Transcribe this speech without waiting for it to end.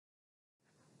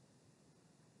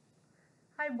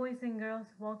boys and girls,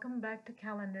 welcome back to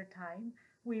calendar time.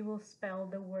 We will spell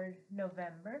the word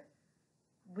November.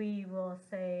 We will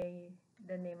say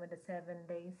the name of the 7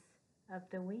 days of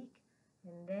the week,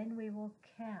 and then we will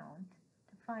count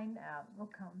to find out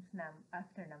what comes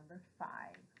after number 5.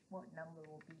 What number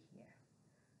will be here?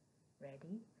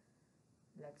 Ready?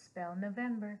 Let's spell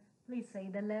November. Please say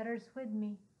the letters with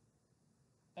me.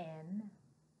 November.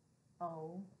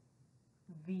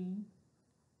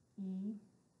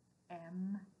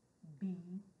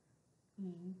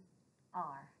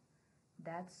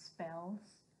 That spells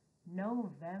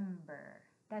November.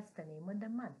 That's the name of the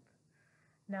month.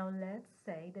 Now let's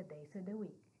say the days of the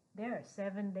week. There are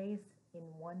 7 days in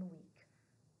 1 week.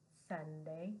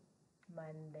 Sunday,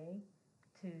 Monday,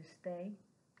 Tuesday,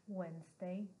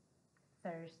 Wednesday,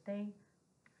 Thursday,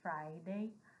 Friday.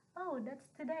 Oh, that's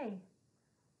today.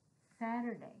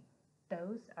 Saturday.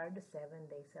 Those are the 7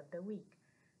 days of the week.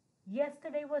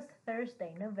 Yesterday was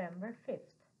Thursday, November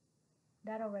 5th.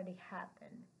 That already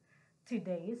happened.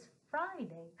 Today is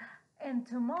Friday. And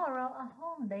tomorrow a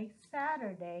home day,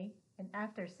 Saturday. And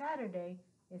after Saturday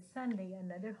is Sunday,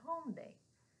 another home day.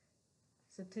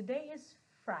 So today is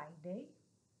Friday.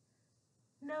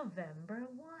 November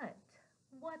what?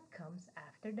 What comes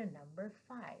after the number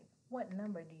 5? What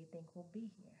number do you think will be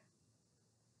here?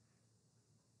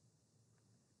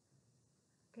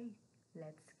 Okay,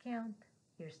 let's count.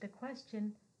 Here's the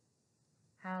question.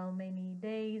 How many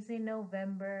days in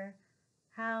November?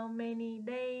 How many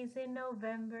days in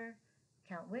November?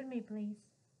 Count with me, please.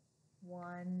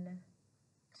 1,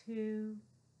 2,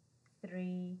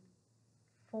 3,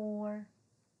 4,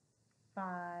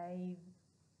 5,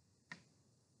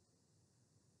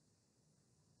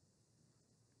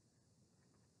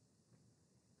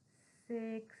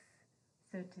 6.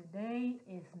 So today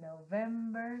is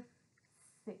November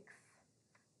 6th.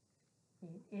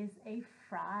 It is a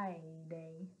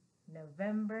Friday,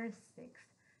 November 6th.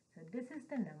 So this is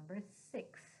the number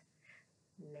 6.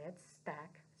 Let's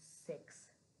stack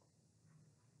 6.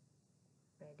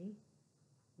 Ready?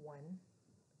 1,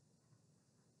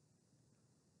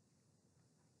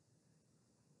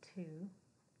 2,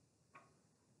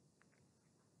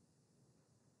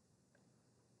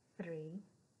 3,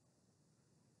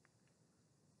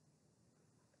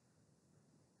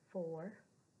 4,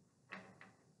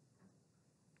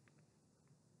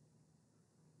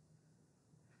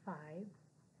 5,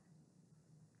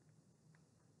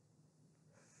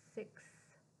 6.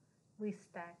 We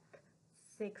stacked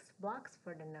 6 blocks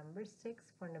for the number 6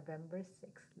 for November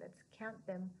 6. Let's count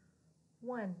them.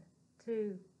 1,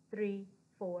 2, 3,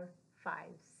 4, 5,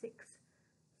 6.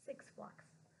 6 blocks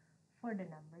for the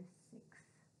number 6.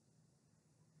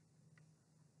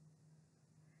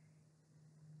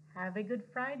 Have a good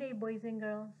Friday, boys and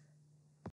girls.